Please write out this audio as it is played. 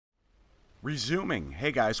Resuming.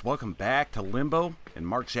 Hey guys, welcome back to Limbo and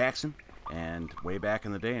Mark Jackson. And way back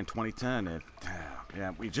in the day in 2010,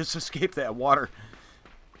 yeah, we just escaped that water.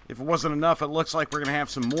 If it wasn't enough, it looks like we're going to have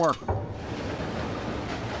some more.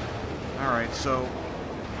 Alright, so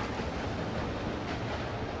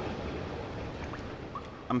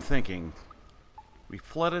I'm thinking we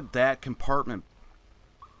flooded that compartment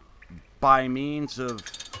by means of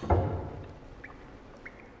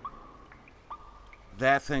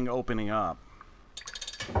that thing opening up.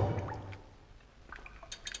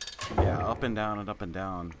 Yeah, up and down and up and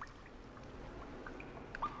down.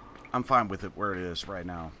 I'm fine with it where it is right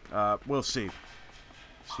now. We'll see.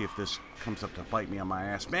 See if this comes up to bite me on my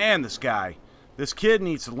ass. Man, this guy. This kid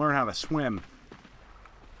needs to learn how to swim.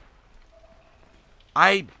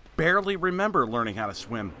 I barely remember learning how to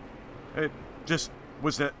swim. It just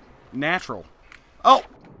was that natural. Oh!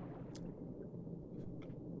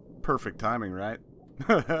 Perfect timing, right?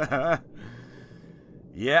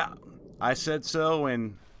 Yeah, I said so,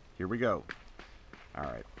 and here we go.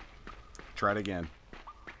 Alright. Try it again.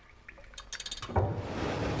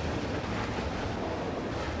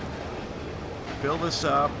 Fill this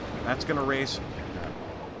up. That's gonna raise.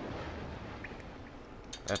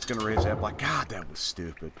 That's gonna raise that block. God, that was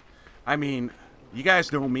stupid. I mean, you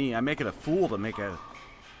guys know me. I make it a fool to make a.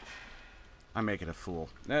 I make it a fool.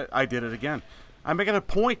 I did it again. I make it a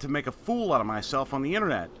point to make a fool out of myself on the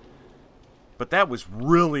internet. But that was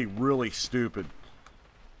really, really stupid.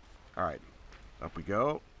 Alright. Up we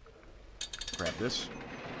go. Grab this.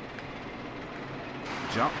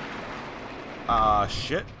 Jump.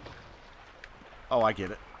 Shit. Oh, I get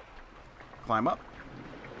it. Climb up.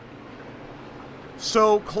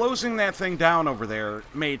 So, closing that thing down over there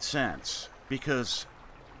made sense. Because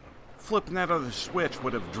flipping that other switch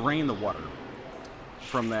would have drained the water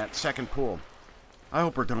from that second pool. I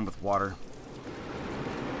hope we're done with water.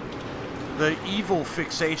 The evil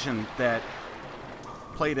fixation that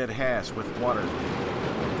Playdead has with water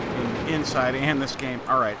inside and this game.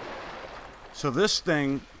 Alright. So this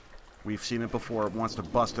thing, we've seen it before, it wants to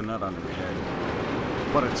bust a nut under your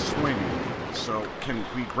head. But it's swinging. So can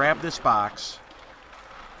we grab this box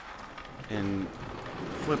and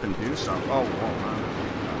flip and do something? Oh,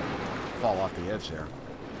 whoa. Fall off the edge there.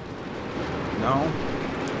 No?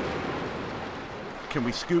 Can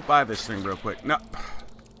we scoot by this thing real quick? No.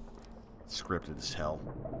 Scripted as hell.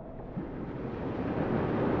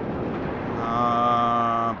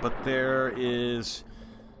 But there is...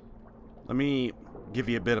 Let me give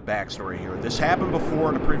you a bit of backstory here. This happened before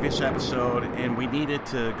in a previous episode, and we needed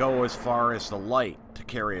to go as far as the light to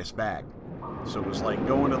carry us back. So it was like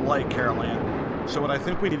going to the light, Caroline. So what I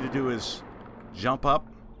think we need to do is jump up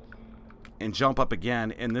and jump up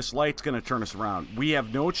again, and this light's going to turn us around. We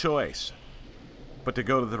have no choice but to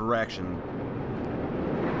go to the direction.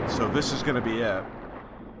 So this is going to be it.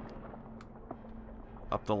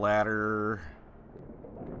 Up the ladder.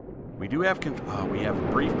 We do have we have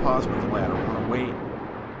a brief pause with the ladder. We're going to wait.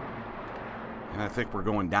 And I think we're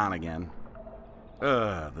going down again.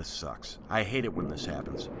 This sucks. I hate it when this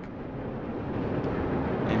happens.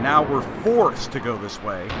 And now we're forced to go this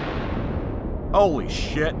way. Holy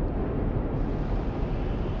shit.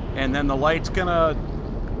 And then the light's gonna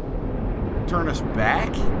turn us back?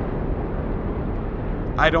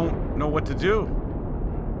 I don't know what to do.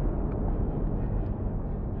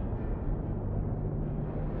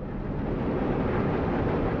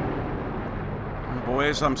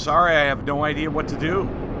 Boys, I'm sorry, I have no idea what to do.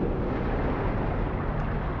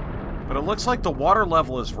 But it looks like the water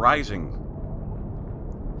level is rising.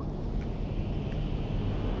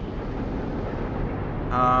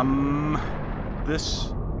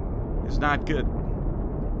 This is not good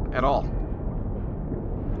at all.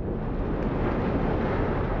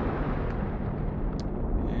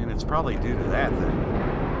 And it's probably due to that thing.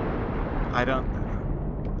 I don't...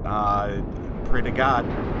 pray to God.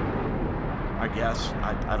 I guess.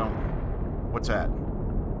 I don't... What's that?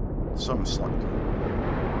 Something slugged.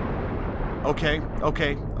 Okay.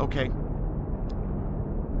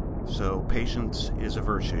 So, patience is a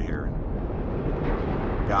virtue here.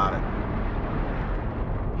 Got it.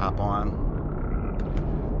 Hop on.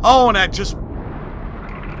 Oh, and that just...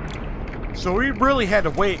 So we really had to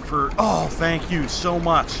wait for... Oh, thank you so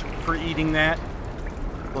much for eating that.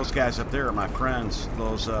 Those guys up there are my friends.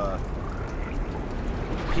 Those,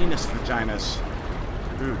 penis vaginas.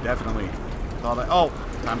 Ooh, definitely. Thought that... Oh,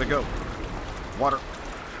 time to go. Water.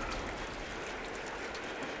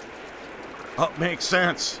 Oh, makes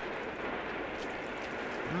sense.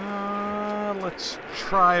 Let's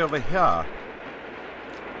try over here.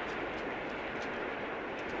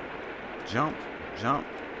 Jump, jump.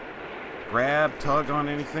 Grab, tug on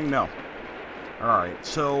anything? No. Alright,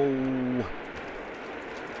 so...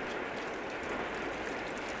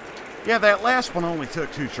 yeah, that last one only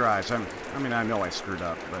took 2 tries. I mean, I know I screwed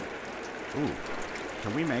up, but... ooh,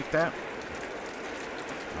 can we make that?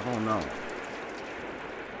 I don't know.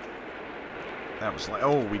 That was like...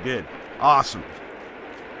 oh, we did. Awesome.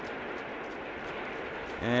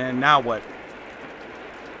 And now what?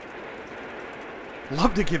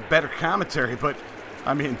 Love to give better commentary, but...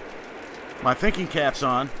 I mean, my thinking cap's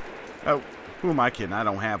on. Oh, who am I kidding? I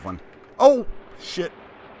don't have one. Oh, shit.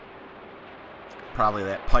 Probably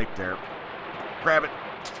that pipe there. Grab it.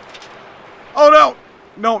 Oh, no.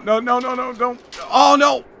 No, no, no, no, no, don't. Oh,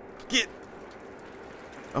 no. Get.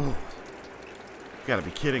 Oh. You gotta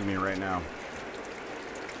be kidding me right now.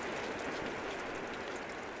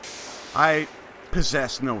 I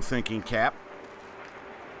possess no thinking cap.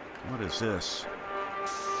 What is this?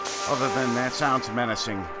 Other than that sounds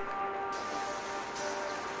menacing.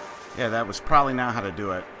 Yeah, that was probably not how to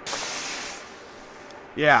do it.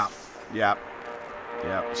 Yeah. Yeah.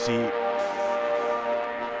 Yeah. See.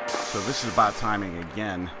 So this is about timing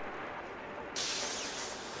again.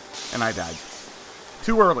 And I died.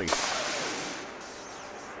 Too early.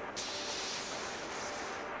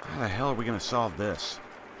 How the hell are we going to solve this?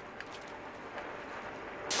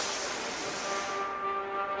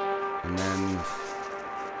 And then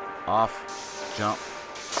off, jump,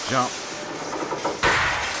 jump.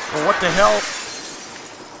 Well, what the hell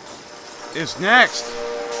is next?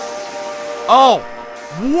 Oh,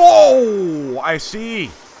 whoa! I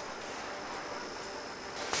see.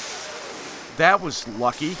 That was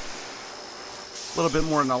lucky. A little bit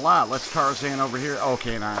more than a lot. Let's Tarzan over here.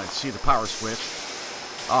 Okay, now I see the power switch.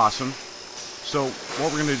 Awesome. So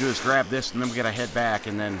what we're going to do is grab this, and then we got to head back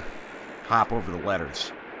and then hop over the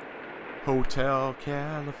letters. Hotel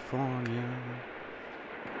California.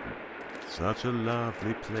 Such a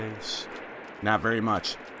lovely place. Not very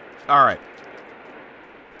much. All right.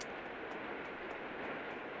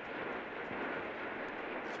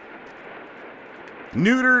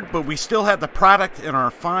 Neutered, but we still have the product in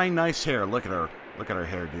our fine, nice hair. Look at her. Look at her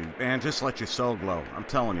hair, dude. Man, just let your soul glow. I'm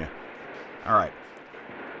telling you. All right.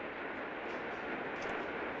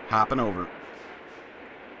 Hopping over.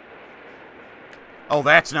 Oh,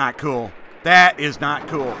 that's not cool. That is not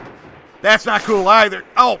cool. That's not cool either.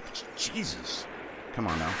 Oh, Jesus. Come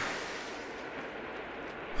on now.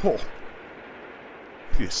 Oh.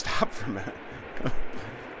 You stop for a minute.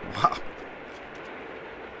 Wow.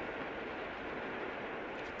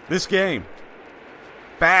 This game.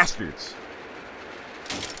 Bastards.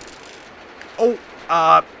 Oh,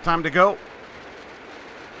 time to go.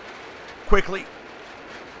 Quickly.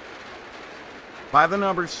 By the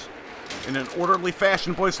numbers. In an orderly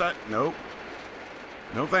fashion, boys. Nope.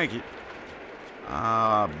 No, thank you.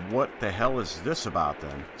 What the hell is this about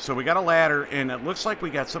then? So we got a ladder, and it looks like we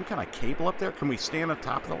got some kind of cable up there. Can we stand on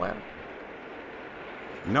top of the ladder?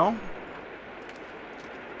 No?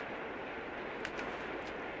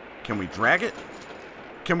 Can we drag it?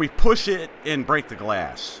 Can we push it and break the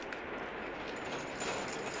glass?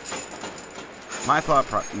 My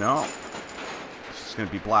thought no. It's just going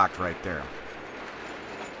to be blocked right there.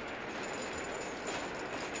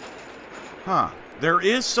 Huh. There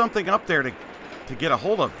is something up there to get a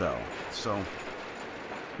hold of, though. So,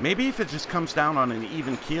 maybe if it just comes down on an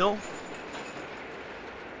even keel.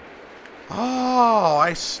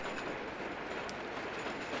 Oh,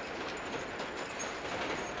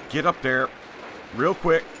 get up there real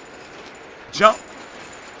quick. Jump.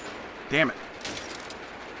 Damn it.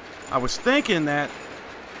 I was thinking that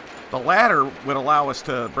the ladder would allow us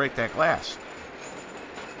to break that glass.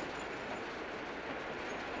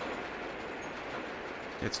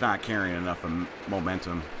 It's not carrying enough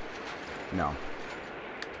momentum. No.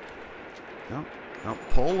 No. No.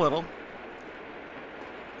 Pull a little.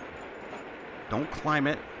 Don't climb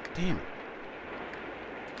it. Damn it.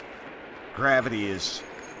 Gravity is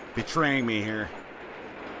betraying me here.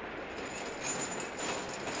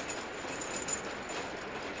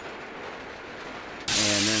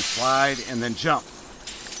 And then slide and then jump.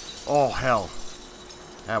 Oh, hell.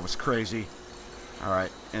 That was crazy. All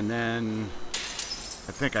right. And then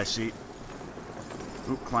I think I see.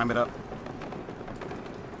 Oop, climb it up.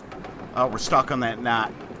 Oh, we're stuck on that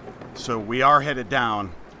knot. So we are headed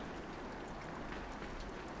down.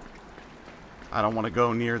 I don't want to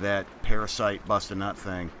go near that parasite bust a nut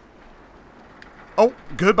thing. Oh,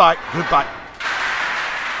 goodbye. Goodbye.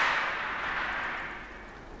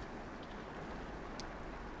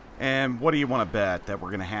 And what do you want to bet that we're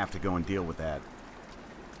going to have to go and deal with that?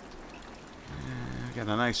 I got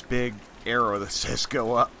a nice big arrow that says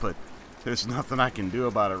go up, but there's nothing I can do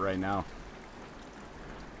about it right now.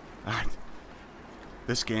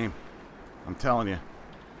 This game, I'm telling you.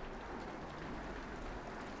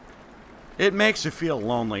 It makes you feel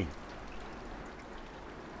lonely.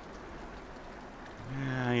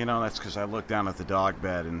 Yeah, you know, that's because I look down at the dog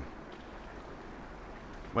bed and...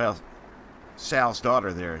 Well, Sal's daughter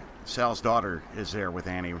is there with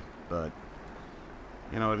Annie, but...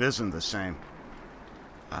 You know, it isn't the same.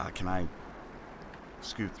 Can I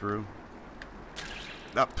scoot through?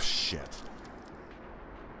 Oh, shit.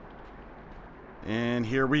 And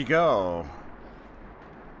here we go.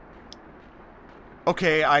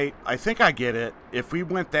 Okay, I think I get it. If we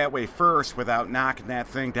went that way first without knocking that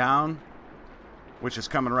thing down, which is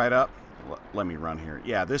coming right up. Let me run here.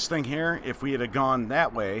 Yeah, this thing here, if we had gone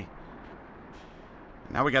that way,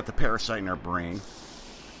 now we got the parasite in our brain,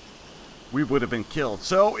 we would have been killed.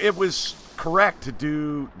 So it was correct to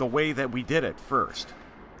do the way that we did it first.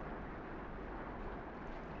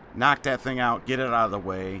 Knock that thing out, get it out of the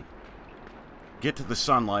way, get to the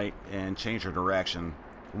sunlight, and change our direction.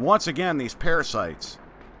 Once again, these parasites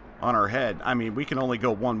on our head, I mean, we can only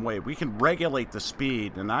go one way. We can regulate the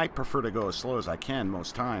speed, and I prefer to go as slow as I can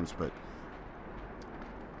most times, but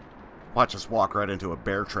watch us walk right into a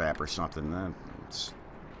bear trap or something. That's...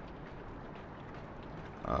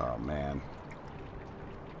 Oh, man.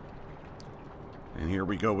 And here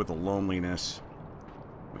we go with the loneliness.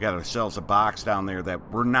 We got ourselves a box down there that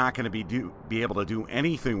we're not going to be able to do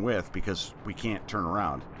anything with because we can't turn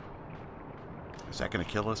around. Is that going to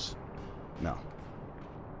kill us? No.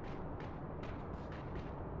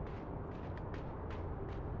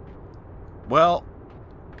 Well,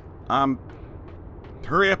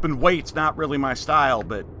 hurry up and wait's not really my style,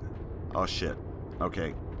 but... Oh, shit.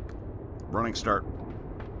 Okay. Running start.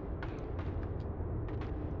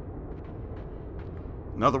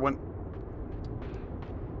 Another one.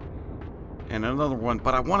 And another one,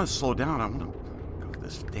 but I want to slow down. I want to go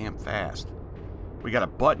this damn fast. We got a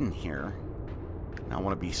button here. And I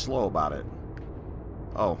want to be slow about it.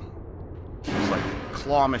 Oh. It's like a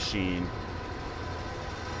claw machine.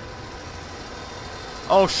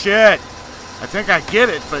 Oh, shit. I think I get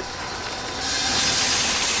it, but...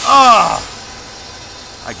 Oh!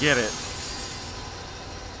 I get it.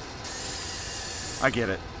 I get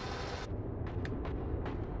it.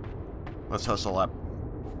 Let's hustle up.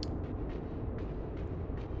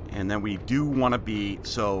 And then we do want to be,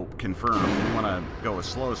 so confirmed, we want to go as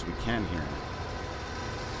slow as we can here.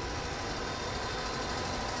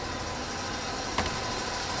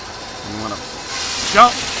 We want to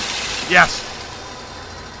jump. Yes.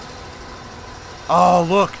 Oh,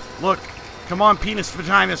 look, look. Come on, penis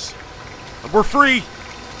vaginas. We're free.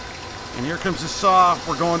 And here comes the saw.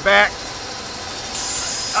 We're going back.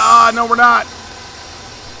 Ah, no, we're not.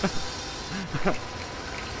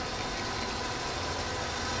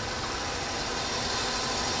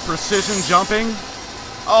 Precision jumping.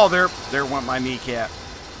 Oh, there went my kneecap.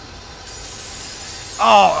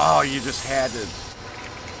 Oh, you just had to.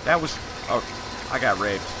 That was. Oh, I got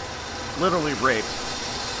raped. Literally raped.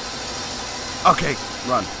 Okay,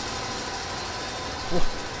 run.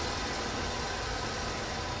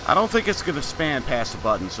 I don't think it's going to span past the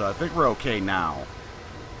button, so I think we're okay now.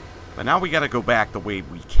 But now we got to go back the way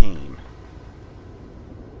we came.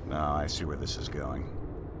 No, I see where this is going.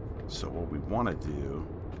 So what we want to do...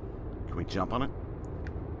 Can we jump on it?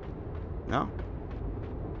 No?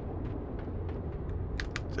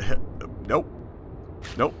 Nope.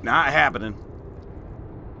 Nope, not happening.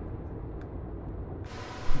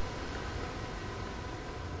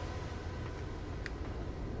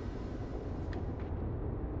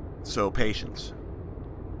 So, patience.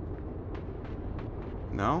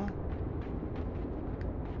 No?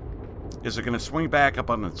 Is it going to swing back up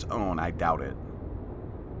on its own? I doubt it.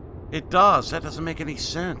 It does. That doesn't make any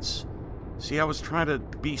sense. See, I was trying to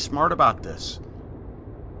be smart about this.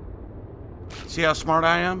 See how smart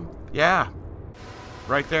I am? Yeah.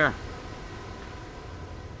 Right there.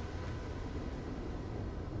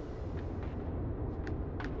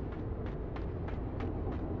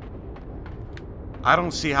 I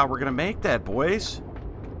don't see how we're going to make that, boys.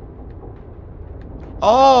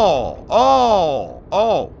 Oh! Oh!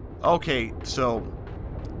 Oh! Okay, so...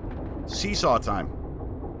 Seesaw time.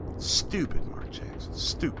 Stupid, Mark Jackson.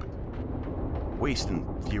 Stupid. Wasting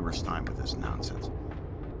viewers' time with this nonsense.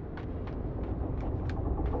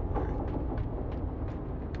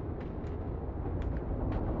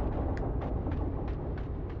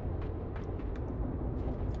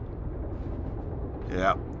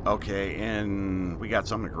 Yeah, okay, and we got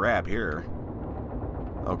something to grab here.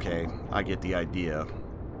 Okay, I get the idea.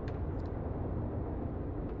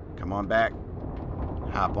 Come on back.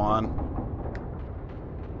 Hop on.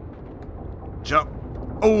 Jump.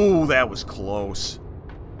 Oh, that was close.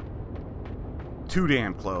 Too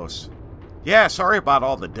damn close. Yeah, sorry about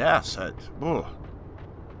all the deaths.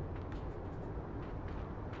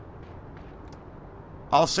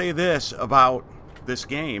 I'll say this about this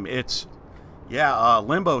game.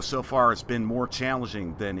 Limbo so far has been more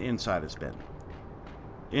challenging than Inside has been.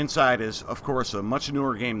 Inside is, of course, a much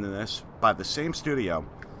newer game than this, by the same studio.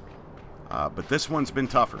 But this one's been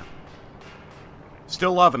tougher.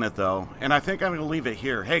 Still loving it, though, and I think I'm going to leave it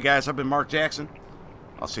here. Hey, guys, I've been Mark Jackson.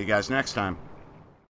 I'll see you guys next time.